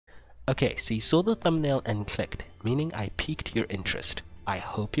Okay, so you saw the thumbnail and clicked, meaning I piqued your interest. I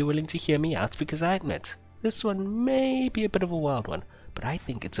hope you're willing to hear me out because I admit, this one may be a bit of a wild one, but I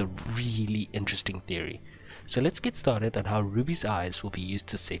think it's a really interesting theory. So let's get started on how Ruby's eyes will be used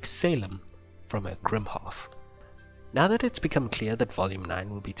to save Salem from her Grimm half. Now that it's become clear that Volume 9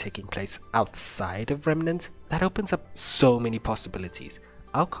 will be taking place outside of Remnant, that opens up so many possibilities.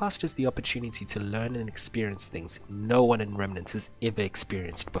 Our cast has the opportunity to learn and experience things no one in Remnant has ever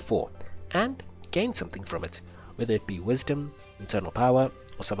experienced before, and gain something from it, whether it be wisdom, internal power,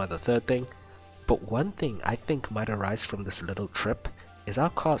 or some other third thing. But one thing I think might arise from this little trip is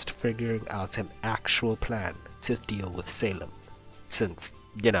our cast figuring out an actual plan to deal with Salem, since,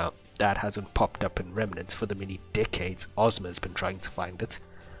 that hasn't popped up in Remnant for the many decades Ozma's been trying to find it.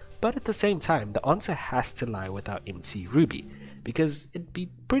 But at the same time, the answer has to lie with our MC RWBY, because it'd be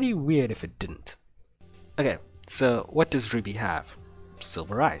pretty weird if it didn't. Okay, so what does RWBY have?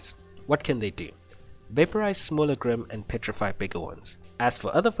 Silver eyes. What can they do? Vaporize smaller Grimm and petrify bigger ones. As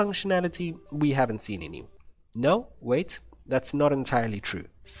for other functionality, we haven't seen any. No, wait, that's not entirely true.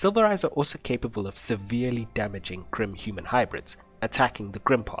 Silver eyes are also capable of severely damaging Grimm human hybrids, attacking the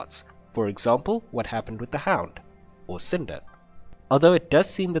Grimm parts. For example, what happened with the Hound, or Cinder. Although it does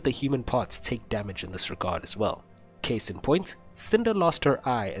seem that the human parts take damage in this regard as well. Case in point, Cinder lost her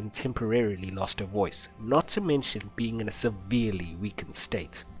eye and temporarily lost her voice, not to mention being in a severely weakened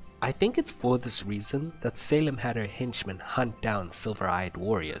state. I think it's for this reason that Salem had her henchmen hunt down silver-eyed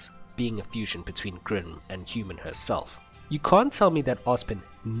warriors, being a fusion between Grimm and human herself. You can't tell me that Ozpin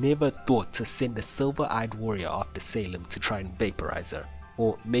never thought to send a silver-eyed warrior after Salem to try and vaporize her,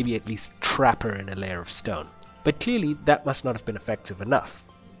 or maybe at least trap her in a layer of stone. But clearly that must not have been effective enough.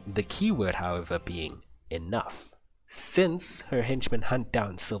 The key word, however, being enough, since her henchmen hunt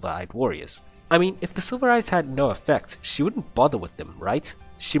down silver-eyed warriors. I mean, if the silver eyes had no effect, she wouldn't bother with them, right?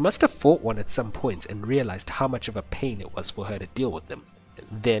 She must have fought one at some point and realized how much of a pain it was for her to deal with them.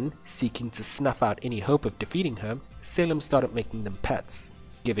 Then, seeking to snuff out any hope of defeating her, Salem started making them pets,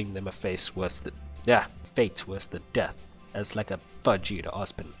 giving them a fate worse than death, as like a fudge you to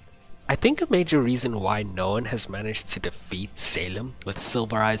Ozpin. I think a major reason why no one has managed to defeat Salem with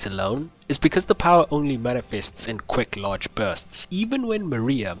silver eyes alone is because the power only manifests in quick, large bursts, even when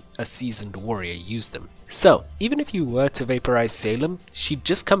Maria, a seasoned warrior, used them. So, even if you were to vaporize Salem, she'd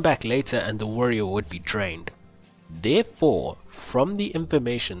just come back later and the warrior would be drained. Therefore, from the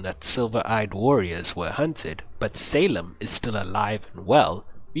information that silver-eyed warriors were hunted, but Salem is still alive and well,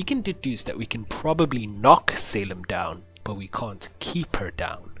 we can deduce that we can probably knock Salem down, but we can't keep her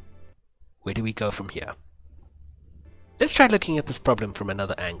down. Where do we go from here? Let's try looking at this problem from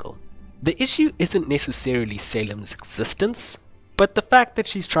another angle. The issue isn't necessarily Salem's existence, but the fact that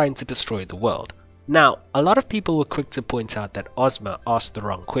she's trying to destroy the world. Now, a lot of people were quick to point out that Ozma asked the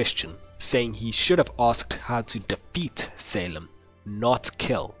wrong question, saying he should have asked how to defeat Salem, not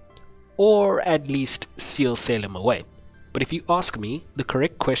kill, or at least seal Salem away. But if you ask me, the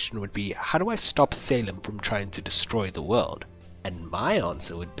correct question would be, how do I stop Salem from trying to destroy the world? And my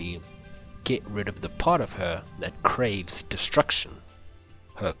answer would be, get rid of the part of her that craves destruction,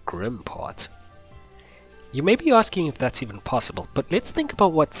 her Grimm part. You may be asking if that's even possible, but let's think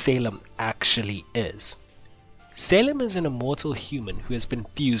about what Salem actually is. Salem is an immortal human who has been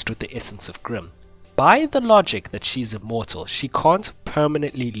fused with the essence of Grimm. By the logic that she's immortal, she can't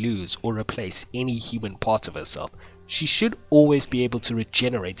permanently lose or replace any human part of herself. She should always be able to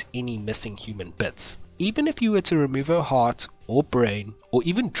regenerate any missing human bits. Even if you were to remove her heart or brain, or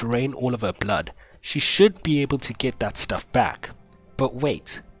even drain all of her blood, she should be able to get that stuff back. But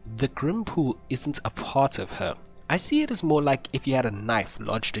wait, the Grimm pool isn't a part of her. I see it as more like if you had a knife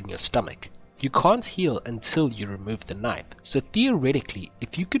lodged in your stomach. You can't heal until you remove the knife. So theoretically,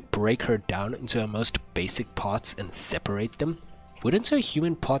 if you could break her down into her most basic parts and separate them, wouldn't her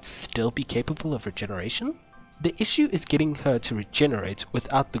human parts still be capable of regeneration? The issue is getting her to regenerate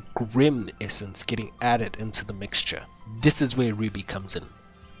without the Grimm essence getting added into the mixture. This is where RWBY comes in.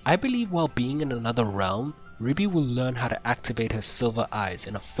 I believe while being in another realm, RWBY will learn how to activate her silver eyes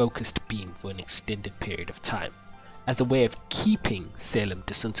in a focused beam for an extended period of time, as a way of keeping Salem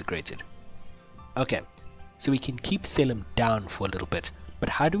disintegrated. Okay, so we can keep Salem down for a little bit, but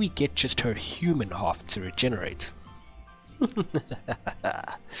how do we get just her human half to regenerate?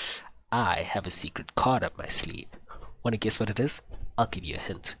 I have a secret card up my sleeve. Want to guess what it is? I'll give you a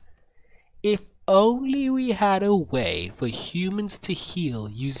hint. If only we had a way for humans to heal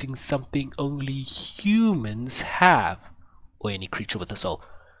using something only humans have, or any creature with a soul.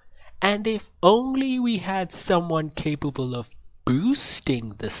 And if only we had someone capable of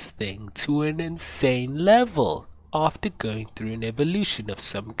boosting this thing to an insane level after going through an evolution of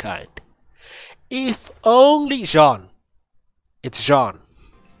some kind. If only Jean. It's Jean.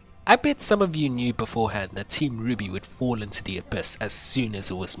 I bet some of you knew beforehand that Team RWBY would fall into the abyss as soon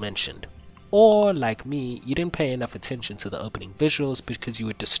as it was mentioned. Or, like me, you didn't pay enough attention to the opening visuals because you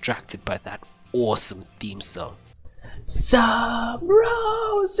were distracted by that awesome theme song. Some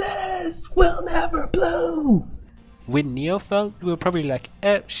roses will never bloom. When Neo fell, we were probably like,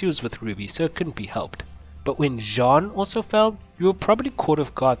 she was with RWBY, so it couldn't be helped. But when Jean also fell, you were probably caught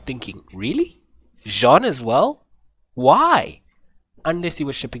off guard thinking, really? Jean as well? Why? Unless you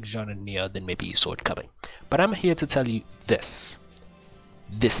were shipping Jean and Neo, then maybe you saw it coming. But I'm here to tell you this.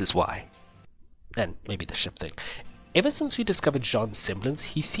 This is why. And maybe the ship thing. Ever since we discovered Jean's semblance,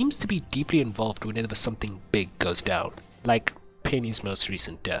 he seems to be deeply involved whenever something big goes down, like Penny's most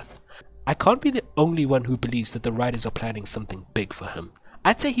recent death. I can't be the only one who believes that the writers are planning something big for him.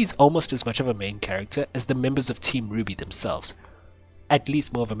 I'd say he's almost as much of a main character as the members of Team RWBY themselves. At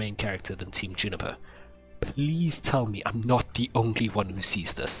least more of a main character than Team Juniper. Please tell me I'm not the only one who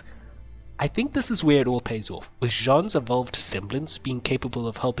sees this. I think this is where it all pays off, with Jean's evolved semblance being capable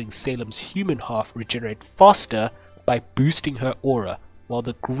of helping Salem's human half regenerate faster by boosting her aura, while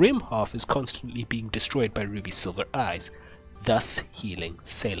the Grimm half is constantly being destroyed by RWBY's silver eyes, thus healing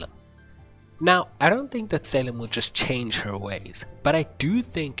Salem. Now, I don't think that Salem will just change her ways, but I do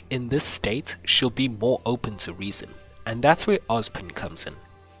think in this state she'll be more open to reason, and that's where Ozpin comes in.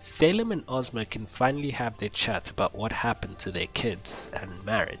 Salem and Ozma can finally have their chat about what happened to their kids and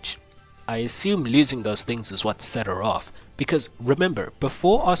marriage. I assume losing those things is what set her off, because remember,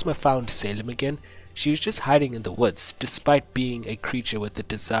 before Ozma found Salem again, she was just hiding in the woods, despite being a creature with a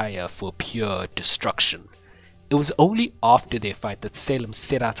desire for pure destruction. It was only after their fight that Salem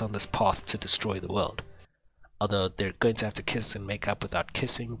set out on this path to destroy the world. Although they're going to have to kiss and make up without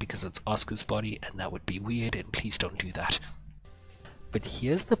kissing because it's Oscar's body, and that would be weird, and please don't do that. But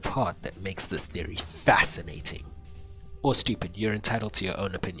here's the part that makes this theory fascinating. Or stupid, you're entitled to your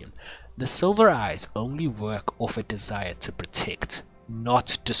own opinion. The silver eyes only work off a desire to protect,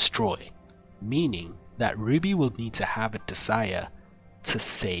 not destroy. Meaning that RWBY will need to have a desire to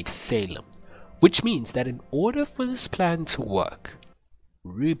save Salem. Which means that in order for this plan to work,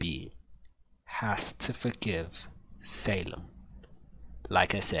 RWBY has to forgive Salem.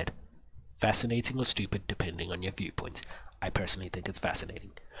 Like I said, fascinating or stupid depending on your viewpoint. I personally think it's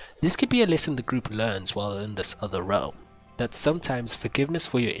fascinating. This could be a lesson the group learns while in this other realm, that sometimes forgiveness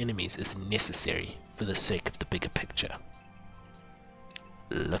for your enemies is necessary for the sake of the bigger picture.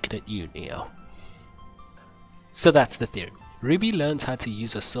 Looking at you, Neo. So that's the theory. RWBY learns how to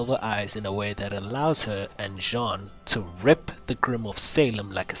use her silver eyes in a way that allows her and Jean to rip the Grimm off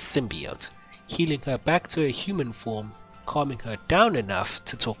Salem like a symbiote, healing her back to a human form, calming her down enough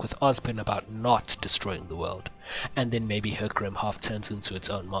to talk with Ozpin about not destroying the world. And then maybe her Grimm half turns into its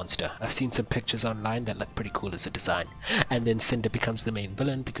own monster. I've seen some pictures online that look pretty cool as a design. And then Cinder becomes the main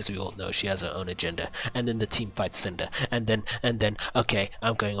villain because we all know she has her own agenda. And then the team fights Cinder. And then, okay,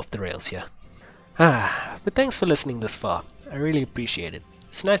 I'm going off the rails here. But thanks for listening this far. I really appreciate it.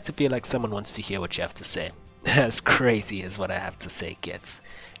 It's nice to feel like someone wants to hear what you have to say. As crazy as what I have to say gets.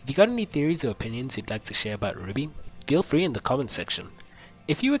 If you got any theories or opinions you'd like to share about RWBY, feel free in the comment section.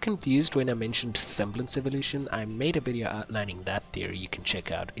 If you were confused when I mentioned semblance evolution, I made a video outlining that theory you can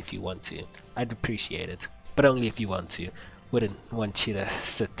check out if you want to. I'd appreciate it, but only if you want to. Wouldn't want you to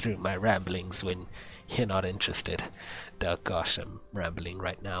sit through my ramblings when you're not interested. Oh gosh, I'm rambling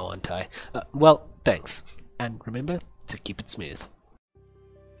right now, aren't I? Well, thanks. And remember to keep it smooth.